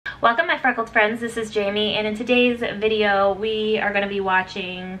Welcome my freckled friends, this is Jamie, and in today's video we are going to be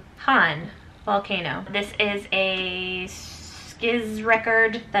watching Han, Volcano. This is a SKZ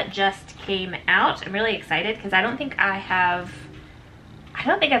record that just came out. I'm really excited because I don't think I've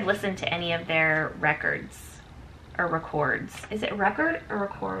listened to any of their records or records. Is it record or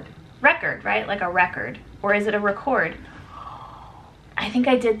record? Record, right? Like a record. Or is it a record? I think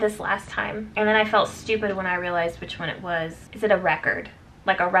I did this last time and then I felt stupid when I realized which one it was. Is it a record?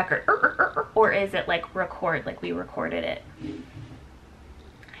 Like a record, or is it like record, like we recorded it?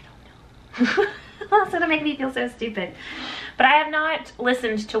 I don't know. That's gonna make me feel so stupid. But I have not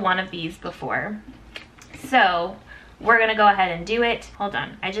listened to one of these before. So we're gonna go ahead and do it. Hold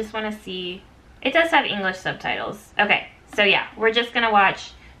on, I just wanna see. It does have English subtitles. Okay, so yeah, we're just gonna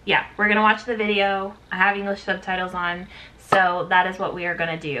watch, we're gonna watch the video. I have English subtitles on. So that is what we are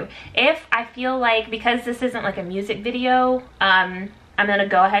gonna do. If I feel like, because this isn't like a music video, I'm gonna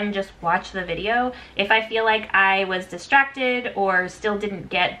go ahead and just watch the video. If I feel like I was distracted or still didn't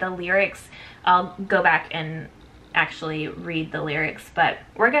get the lyrics, I'll go back and actually read the lyrics. But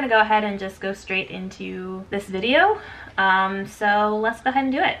we're gonna go ahead and just go straight into this video. So let's go ahead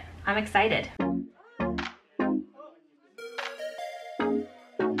and do it. I'm excited.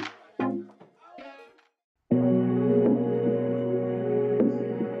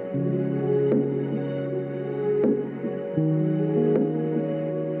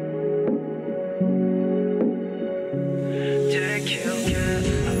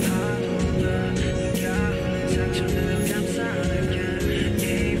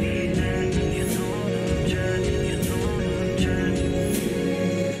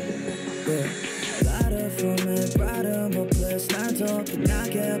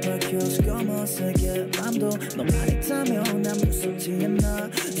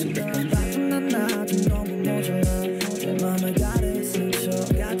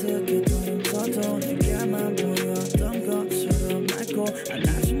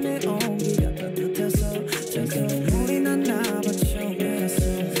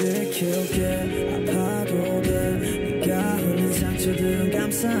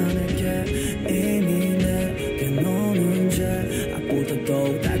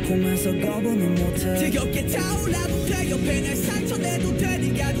 지겹게 타올라도 돼 옆에 날 상처내도 돼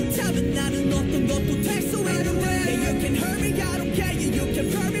네가 좋다면 나는 어떤 것도 될 수 있는데 Yeah, you can hurt me, I don't care Yeah, you can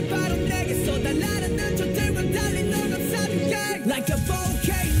hurt me, 바로 내게서 달라는 저들과 달리 널 감싸줄게 Like a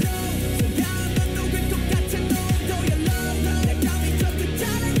volcano 차가운 녹을 똑같은 농도의 love 내가 미쳐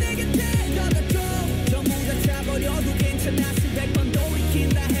듯하는 내 곁에 너가 전부 다 차버려도 괜찮아 수백 번도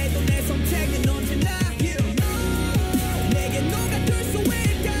익힌다 해도 내 선택은 언제나 You know 내게 녹아들 수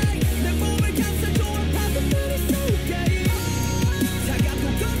있게 내 몸을 감싸줘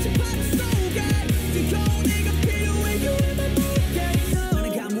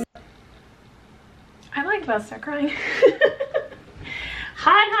I'm like about to start crying.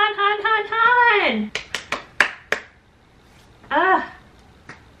 Han! Ah.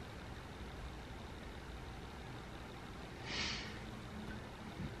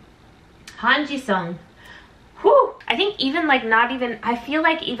 Han Ji-sung. Whew. I think even like I feel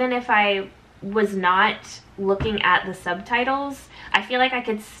like even if I was not looking at the subtitles, I feel like I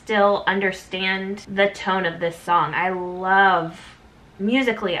could still understand the tone of this song.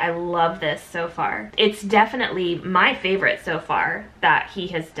 Musically, I love this so far. It's definitely my favorite so far that he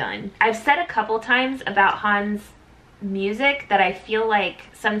has done. I've said a couple times about Han's music that I feel like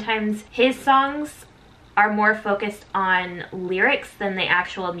sometimes his songs are more focused on lyrics than the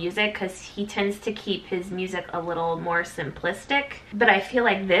actual music because he tends to keep his music a little more simplistic. But I feel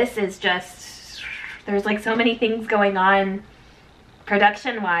like this is just, there's like so many things going on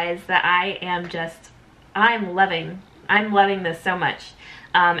production-wise that I'm loving this so much.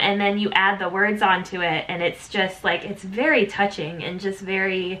 And then you add the words onto it and it's just like, it's very touching and just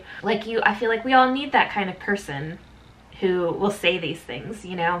very, like I feel like we all need that kind of person who will say these things,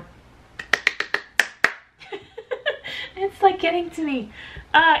 you know? It's like getting to me.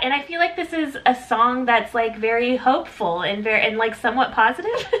 And I feel like this is a song that's like very hopeful and like somewhat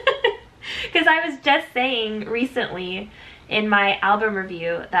positive. Because I was just saying recently in my album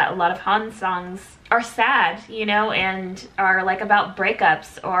review that a lot of Han songs are sad, you know, and are like about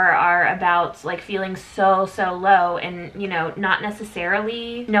breakups or are about like feeling so low and, you know, not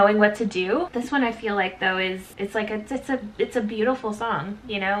necessarily knowing what to do. This one I feel like though it's a beautiful song,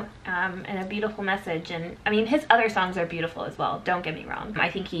 you know, and a beautiful message. And I mean his other songs are beautiful as well, don't get me wrong. I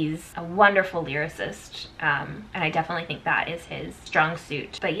think he's a wonderful lyricist, and I definitely think that is his strong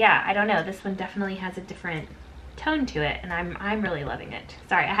suit. But yeah, I don't know, this one definitely has a different tone to it and I'm really loving it.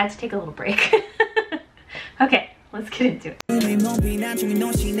 Sorry, I had to take a little break. Okay, let's get into it.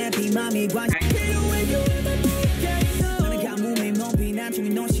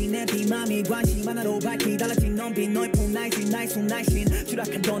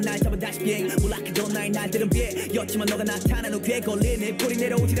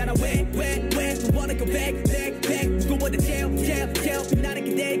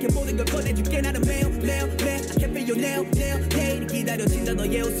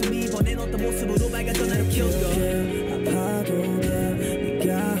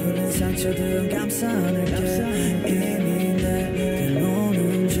 상처들은 감싸 안을게 이미 내게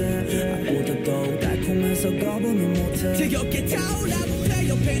노는 죄 아보다 더욱 달콤해서 거부는 못해 지겹게 타오라고 해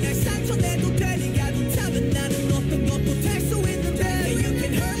옆에 날 상처내도 돼 네가 좋다면 나는 어떤 것도 될 수 있는데 You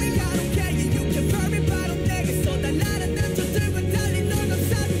can hurt me I don't care You can hurt me 바로 내게서 달라는 저들과 달리 널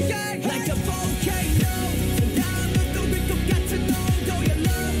감싸줄게 Like a volcano 나는 또 위급 같은 온도의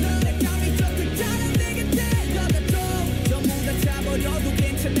love 내 감이 더 크잖아 내게 데려다줘 전부 다 차버려도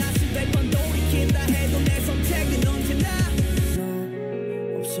괜찮아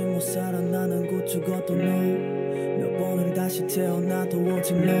죽어도 너몇 번을 다시 태어나도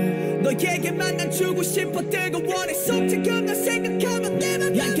오직 너에게만 난 주고 싶어 뜨거워내 솔직한 걸 생각하면 내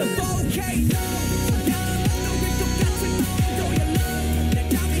맘 Like a volcano 나는 위급 같은 온도의 love 내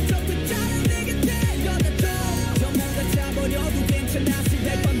땀이 더 크잖아 내게 데려다줘 전부 다 차버려도 괜찮아 수백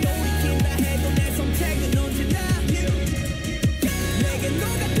번 돌이킨다 해도 내 선택은 언제나 내게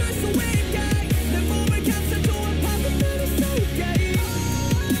너가 될 수 있게 내 몸을 감싸줘 아파도 나를 쏘게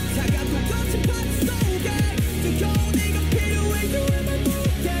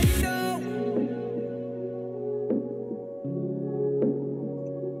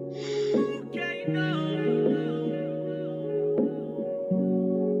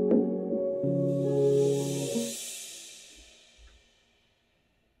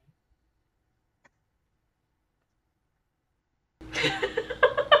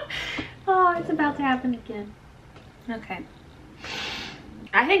Oh, it's about to happen again. Okay.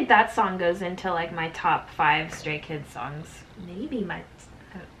 I think that song goes into like my top 5 Stray Kids songs. Maybe my...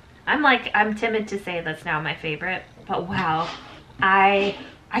 I'm timid to say that's now my favorite, but wow. I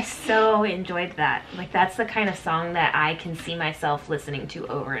so enjoyed that. Like that's the kind of song that I can see myself listening to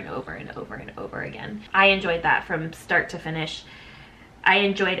over and over and over and over again. I enjoyed that from start to finish. I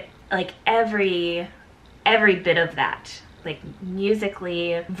enjoyed like every bit of that. Like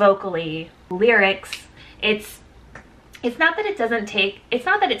musically, vocally, lyrics. It's not that it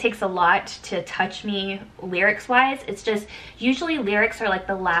takes a lot to touch me lyrics wise. It's just usually lyrics are like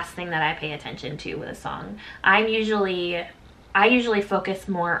the last thing that I pay attention to with a song. I usually focus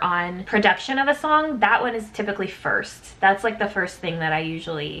more on production of a song. That one is typically first. That's like the first thing that I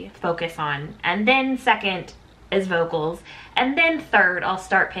usually focus on. And then second is vocals. And then third, I'll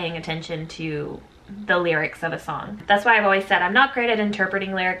start paying attention to the lyrics of a song. That's why I've always said I'm not great at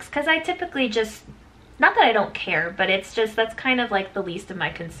interpreting lyrics because I typically just, not that I don't care, but it's just, that's kind of like the least of my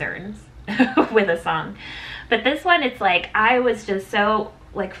concerns with a song. But this one, it's like, I was just so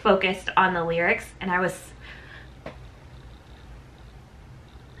like focused on the lyrics and I was,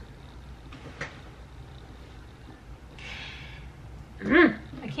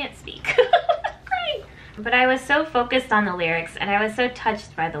 I can't speak. Great. But I was so focused on the lyrics and I was so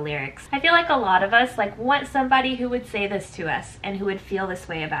touched by the lyrics. I feel like a lot of us like want somebody who would say this to us and who would feel this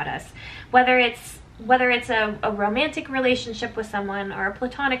way about us. Whether it's a romantic relationship with someone or a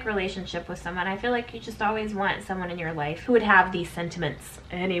platonic relationship with someone, I feel like you just always want someone in your life who would have these sentiments.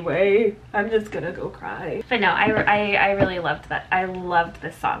 Anyway, I'm just gonna go cry. But no, I really loved that. I loved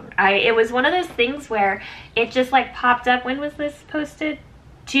this song. It was one of those things where it just like popped up. When was this posted?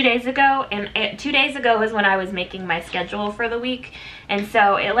 2 days ago, and 2 days ago was when I was making my schedule for the week, and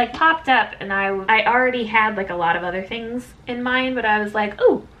so it like popped up and I already had like a lot of other things in mind, but I was like,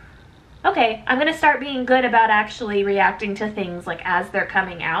 ooh, okay, I'm gonna start being good about actually reacting to things like as they're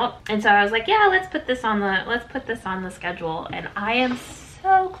coming out. And so I was like, yeah, let's put this on the schedule, and I am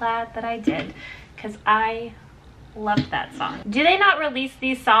so glad that I did because I loved that song. Do they not release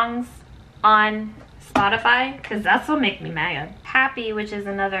these songs on Spotify? Because that's what makes me mad. Happy, which is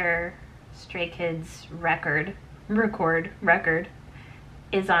another Stray Kids record,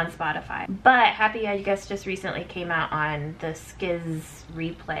 is on Spotify. But Happy, I guess, just recently came out on the SKZ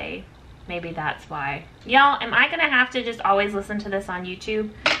replay. Maybe that's why. Y'all, am I gonna have to just always listen to this on YouTube?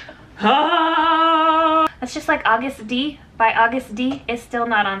 That's just like August D by August D is still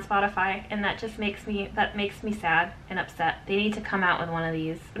not on Spotify, and that just makes me sad and upset. They need to come out with one of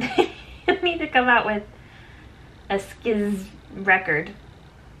these. They need to come out with a SKZ record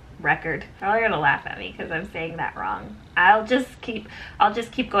record. They're all gonna laugh at me because I'm saying that wrong. I'll just keep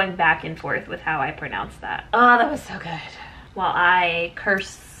going back and forth with how I pronounce that. Oh, that was so good. While I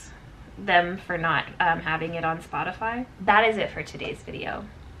curse them for not having it on Spotify. That is it for today's video.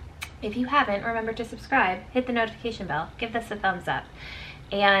 If you haven't, remember to subscribe, hit the notification bell, give this a thumbs up,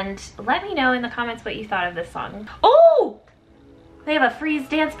 and let me know in the comments what you thought of this song. Oh! They have a freeze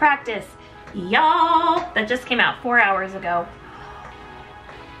dance practice, y'all! That just came out 4 hours ago.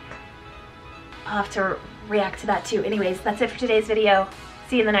 I'll have to react to that too. Anyways, that's it for today's video.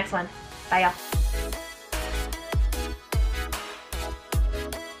 See you in the next one. Bye, y'all.